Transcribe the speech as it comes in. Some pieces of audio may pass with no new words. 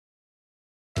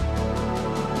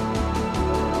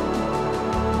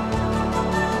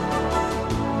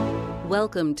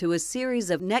Welcome to a series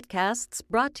of netcasts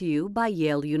brought to you by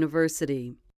Yale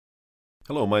University.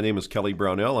 Hello, my name is Kelly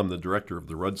Brownell. I'm the director of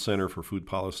the Rudd Center for Food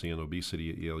Policy and Obesity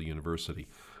at Yale University.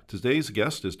 Today's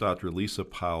guest is Dr. Lisa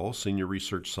Powell, Senior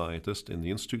Research Scientist in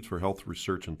the Institute for Health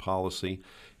Research and Policy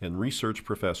and Research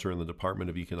Professor in the Department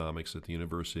of Economics at the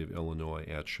University of Illinois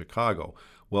at Chicago.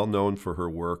 Well known for her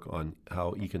work on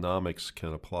how economics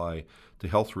can apply to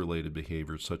health-related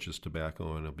behaviors such as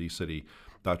tobacco and obesity,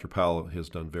 Dr. Powell has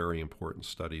done very important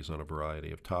studies on a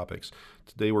variety of topics.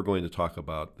 Today we're going to talk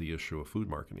about the issue of food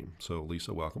marketing. So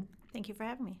Lisa, welcome. Thank you for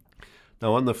having me.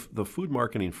 Now, on the food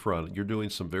marketing front, you're doing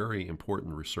some very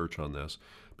important research on this.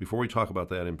 Before we talk about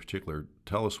that in particular,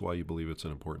 tell us why you believe it's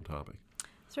an important topic.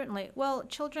 Certainly. Well,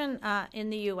 children in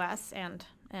the U.S. and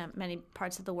many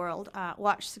parts of the world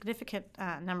watch significant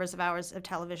numbers of hours of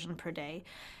television per day.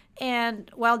 And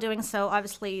while doing so,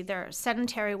 obviously, they're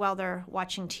sedentary while they're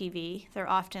watching TV. They're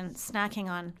often snacking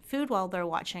on food while they're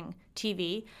watching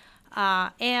TV.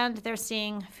 And they're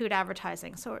seeing food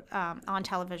advertising on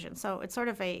television. So it's sort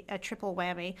of a triple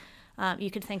whammy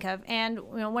you could think of. And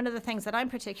one of the things that I'm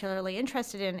particularly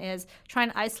interested in is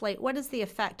trying to isolate what is the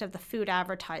effect of the food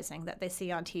advertising that they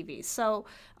see on TV. So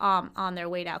on their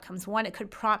weight outcomes. One, it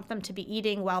could prompt them to be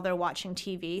eating while they're watching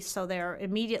TV. So they're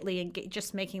immediately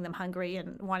just making them hungry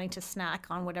and wanting to snack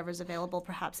on whatever's available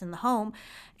perhaps in the home.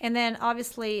 And then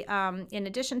obviously, in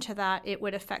addition to that, it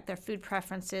would affect their food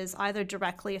preferences either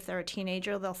directly. If they're a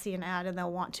teenager, they'll see an ad and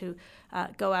they'll want to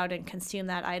go out and consume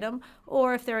that item.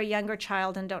 Or if they're a younger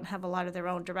child and don't have a lot of their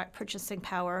own direct purchasing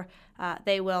power,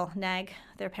 they will nag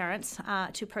their parents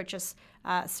to purchase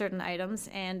certain items.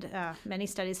 And many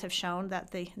studies have shown that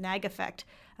the nag effect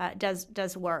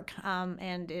does work,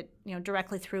 and it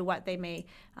directly through what they may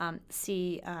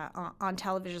see on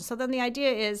television. So then the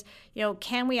idea is,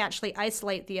 can we actually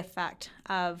isolate the effect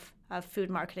of food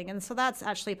marketing? And so that's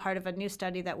actually part of a new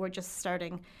study that we're just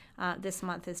starting this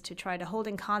month, is to try to hold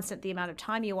in constant the amount of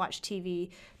time you watch TV.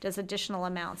 Does additional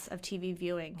amounts of TV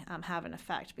viewing have an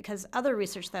effect? Because other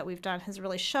research that we've done has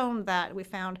really shown that we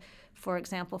found, for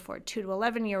example, for 2 to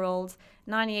 11-year-olds,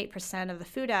 98% of the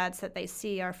food ads that they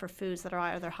see are for foods that are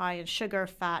either high in sugar,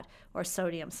 fat, or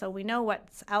sodium. So we know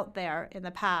what's out there in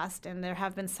the past, and there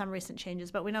have been some recent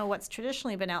changes, but we know what's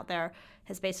traditionally been out there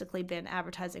has basically been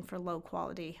advertising for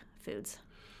low-quality foods.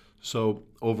 So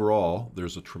overall,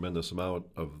 there's a tremendous amount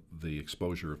of the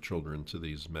exposure of children to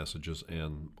these messages,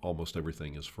 and almost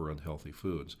everything is for unhealthy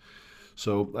foods.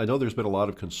 So I know there's been a lot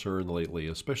of concern lately,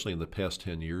 especially in the past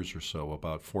 10 years or so,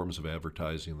 about forms of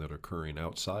advertising that are occurring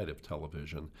outside of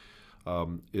television.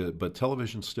 But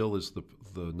television still is the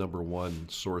number one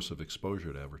source of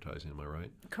exposure to advertising, am I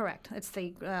right? Correct. It's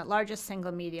the largest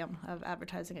single medium of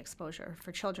advertising exposure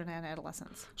for children and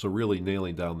adolescents. So really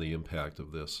nailing down the impact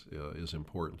of this is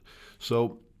important.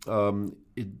 So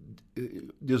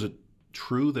is it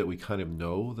true that we kind of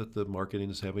know that the marketing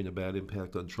is having a bad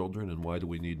impact on children, and why do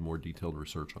we need more detailed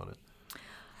research on it?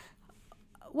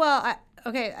 Well,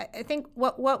 I think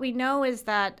what we know is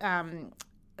that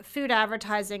food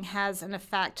advertising has an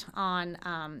effect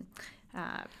on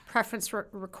preference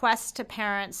requests to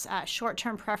parents,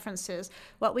 short-term preferences.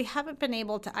 What we haven't been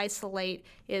able to isolate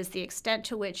is the extent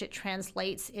to which it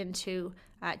translates into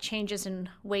changes in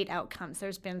weight outcomes.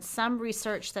 There's been some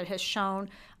research that has shown,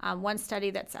 one study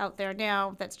that's out there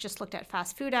now that's just looked at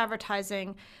fast food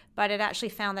advertising, but it actually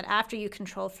found that after you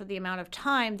control for the amount of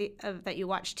time that you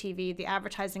watch TV, the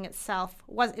advertising itself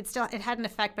it had an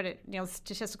effect, but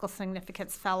statistical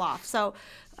significance fell off. So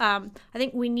I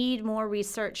think we need more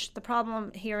research. The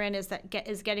problem herein is that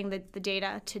getting the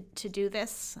data to do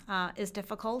this is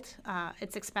difficult.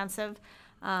 It's expensive.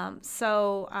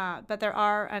 But there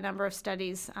are a number of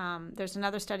studies. There's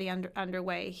another study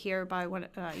underway here by one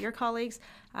your colleagues.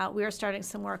 We are starting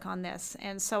some work on this.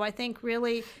 And so I think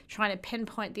really trying to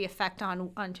pinpoint the effect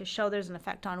to show there's an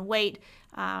effect on weight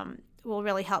will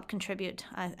really help contribute,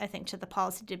 I think, to the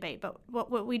policy debate. But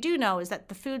what we do know is that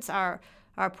the foods are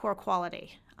poor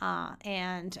quality,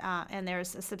 and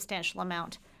there's a substantial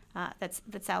amount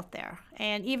that's out there.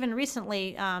 And even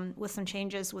recently, with some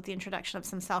changes with the introduction of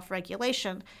some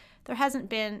self-regulation, there have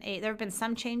been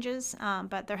some changes,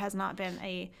 but there has not been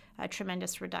a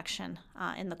tremendous reduction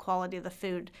in the quality of the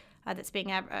food that's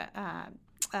being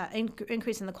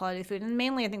increase in the quality of food. And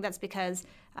mainly I think that's because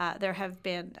there have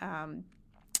been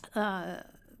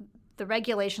the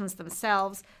regulations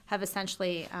themselves have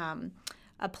essentially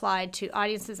applied to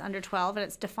audiences under 12, and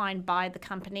it's defined by the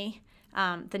company.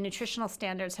 The nutritional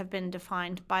standards have been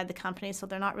defined by the company, so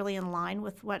they're not really in line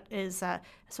with what is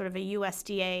sort of a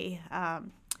USDA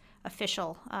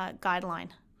official guideline.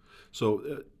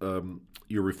 So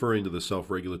you're referring to the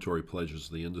self-regulatory pledges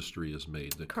the industry has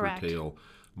made that Correct. curtail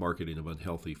marketing of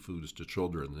unhealthy foods to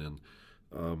children,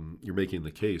 and you're making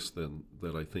the case then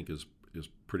that I think is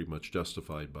pretty much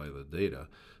justified by the data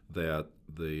that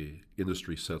the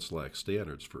industry sets lax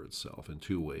standards for itself in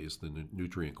two ways: the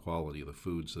nutrient quality of the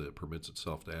foods that it permits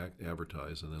itself to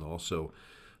advertise, and then also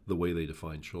the way they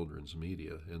define children's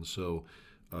media. And so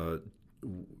I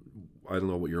don't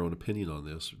know what your own opinion on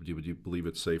this. Would you believe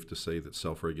it's safe to say that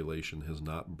self-regulation has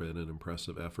not been an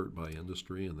impressive effort by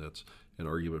industry, and that's an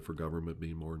argument for government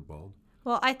being more involved?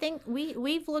 Well, I think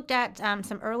we've looked at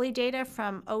some early data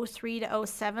from '03 to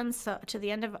 '07, so to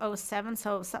the end of '07.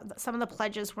 So some of the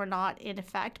pledges were not in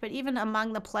effect, but even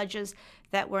among the pledges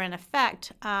that were in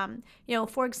effect,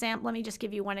 for example, let me just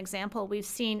give you one example. We've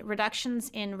seen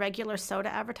reductions in regular soda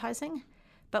advertising,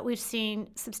 but we've seen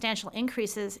substantial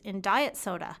increases in diet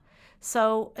soda.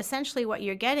 So essentially, what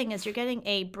you're getting is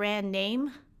a brand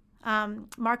name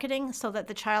marketing, so that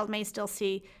the child may still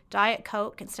see Diet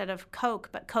Coke instead of Coke,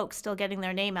 but Coke's still getting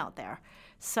their name out there.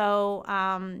 So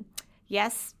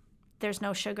yes, there's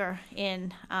no sugar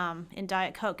in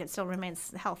Diet Coke. It still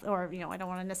remains health, or I don't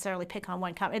want to necessarily pick on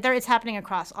one company. It's happening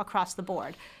across the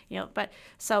board. But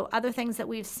so other things that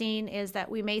we've seen is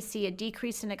that we may see a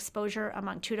decrease in exposure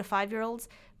among 2 to 5-year-olds,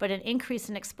 but an increase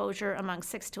in exposure among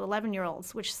 6 to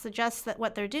 11-year-olds, which suggests that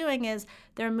what they're doing is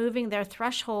they're moving their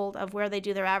threshold of where they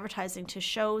do their advertising to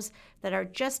shows that are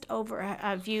just over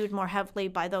viewed more heavily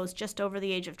by those just over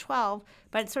the age of 12.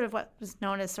 But it's sort of what was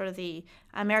known as sort of the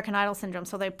American Idol syndrome.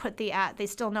 So they put the ad. They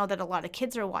still know that a lot of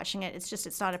kids are watching it.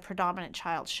 It's not a predominant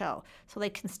child show. So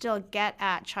they can still get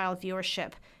at child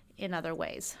viewership in other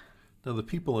ways. Now, the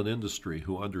people in industry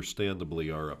who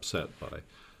understandably are upset by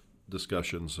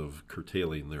discussions of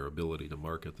curtailing their ability to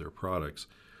market their products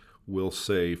will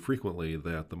say frequently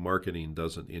that the marketing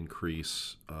doesn't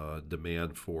increase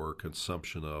demand for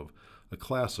consumption of a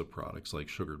class of products like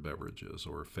sugared beverages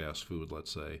or fast food,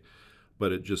 let's say,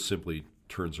 but it just simply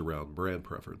turns around brand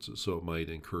preferences. So it might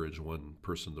encourage one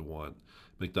person to want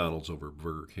McDonald's over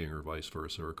Burger King or vice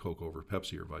versa, or Coke over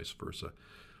Pepsi or vice versa.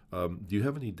 Do you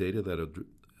have any data that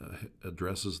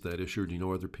addresses that issue? Or do you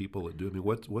know other people that do? I mean,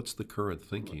 what's the current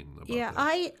thinking about that?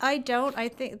 I don't. I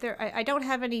think I don't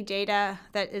have any data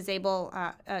that is able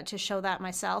to show that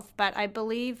myself, but I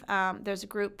believe there's a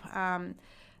group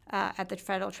at the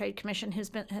Federal Trade Commission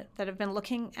that have been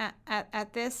looking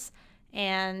at this,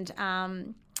 and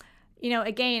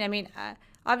again, I mean,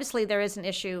 obviously there is an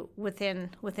issue within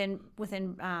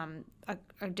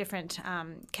different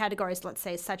categories, let's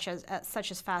say, such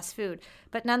as fast food.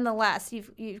 But nonetheless,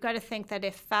 you've got to think that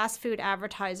if fast food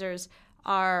advertisers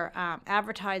are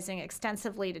advertising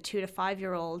extensively to 2 to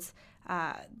 5-year-olds,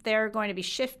 they're going to be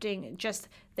shifting just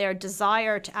their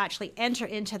desire to actually enter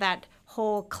into that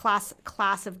whole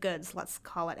class of goods, let's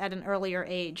call it, at an earlier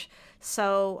age.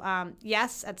 So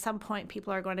yes, at some point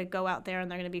people are going to go out there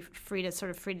and they're going to be free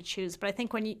to choose. But I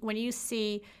think when you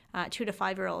see 2 to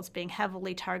 5-year-olds being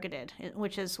heavily targeted,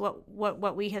 which is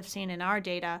what we have seen in our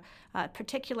data,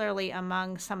 particularly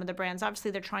among some of the brands.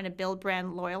 Obviously, they're trying to build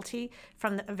brand loyalty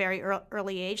from a very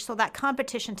early age. So that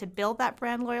competition to build that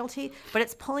brand loyalty, but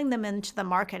it's pulling them into the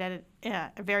market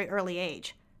at a very early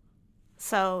age.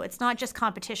 So it's not just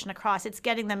competition across, it's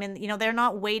getting them in, they're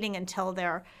not waiting until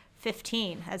they're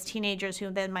 15 as teenagers who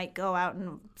then might go out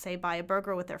and, say, buy a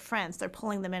burger with their friends. They're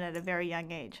pulling them in at a very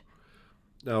young age.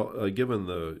 Now, given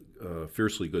the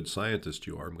fiercely good scientist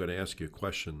you are, I'm going to ask you a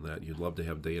question that you'd love to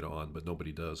have data on, but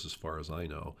nobody does as far as I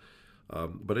know.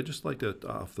 But I'd just like to,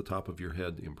 off the top of your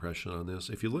head, impression on this.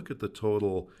 If you look at the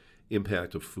total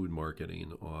impact of food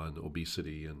marketing on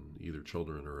obesity in either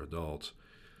children or adults,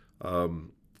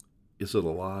 is it a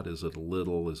lot? Is it a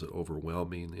little? Is it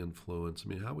overwhelming influence? I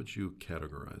mean, how would you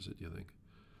categorize it, do you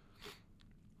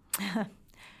think?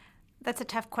 That's a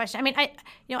tough question. I mean,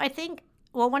 I think,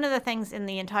 well, one of the things in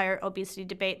the entire obesity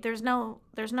debate, there's no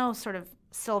sort of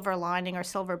silver lining or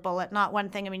silver bullet, not one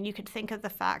thing. I mean, you could think of the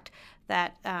fact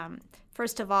that,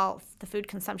 first of all, the food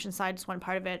consumption side is one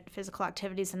part of it, physical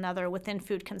activity is another. Within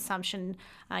food consumption,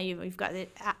 you've got the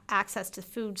access to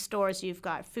food stores, you've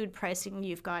got food pricing,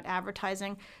 you've got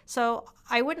advertising. So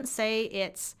I wouldn't say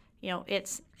it's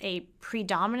a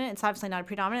predominant, it's obviously not a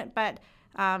predominant, but,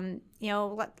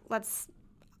 let's,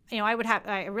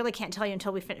 I really can't tell you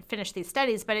until we finish these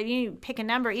studies, but if you pick a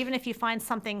number, even if you find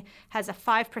something has a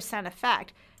 5%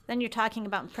 effect, then you're talking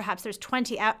about perhaps there's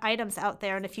 20 items out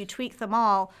there, and if you tweak them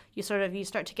all, you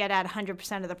start to get at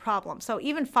 100% of the problem. So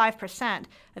even 5%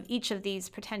 of each of these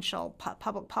potential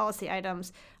public policy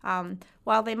items,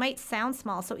 while they might sound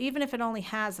small, so even if it only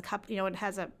has a couple, it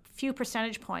has a few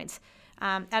percentage points,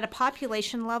 At a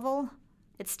population level,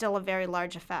 it's still a very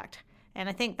large effect. And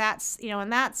I think that's,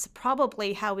 and that's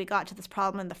probably how we got to this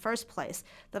problem in the first place,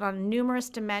 that on numerous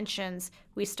dimensions,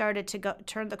 we started to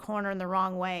turn the corner in the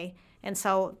wrong way. And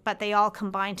so, but they all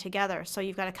combine together. So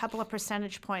you've got a couple of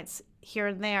percentage points here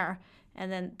and there,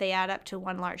 and then they add up to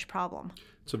one large problem.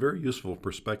 It's a very useful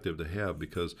perspective to have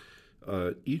because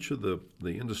each of the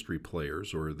industry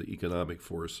players or the economic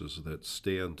forces that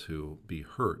stand to be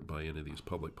hurt by any of these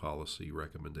public policy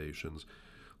recommendations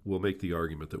will make the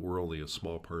argument that we're only a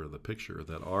small part of the picture,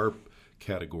 that our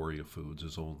category of foods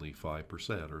is only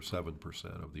 5% or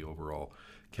 7% of the overall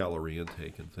calorie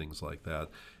intake and things like that.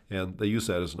 And they use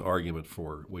that as an argument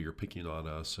for, well, you're picking on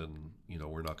us and,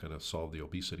 we're not going to solve the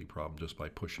obesity problem just by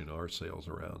pushing our sales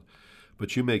around.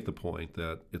 But you make the point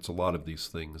that it's a lot of these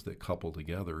things that couple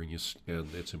together, and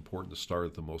it's important to start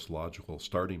at the most logical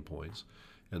starting points,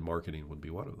 and marketing would be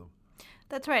one of them.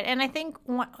 That's right. And I think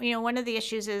one of the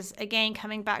issues is, again,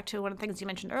 coming back to one of the things you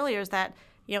mentioned earlier, is that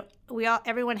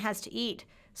everyone has to eat.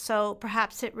 So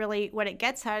perhaps what it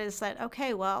gets at is that,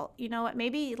 okay, well, you know what,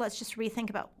 maybe let's just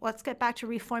let's get back to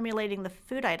reformulating the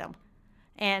food item,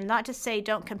 and not to say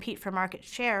don't compete for market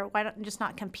share. Why don't you just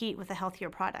not compete with a healthier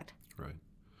product? Right.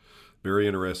 Very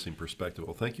interesting perspective.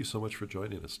 Well, thank you so much for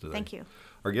joining us today. Thank you.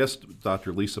 Our guest,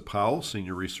 Dr. Lisa Powell,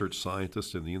 Senior Research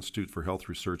Scientist in the Institute for Health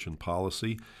Research and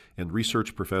Policy and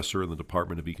Research Professor in the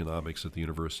Department of Economics at the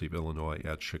University of Illinois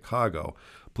at Chicago.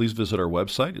 Please visit our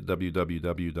website at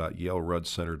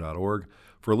www.yaleruddcenter.org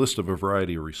for a list of a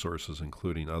variety of resources,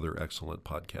 including other excellent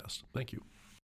podcasts. Thank you.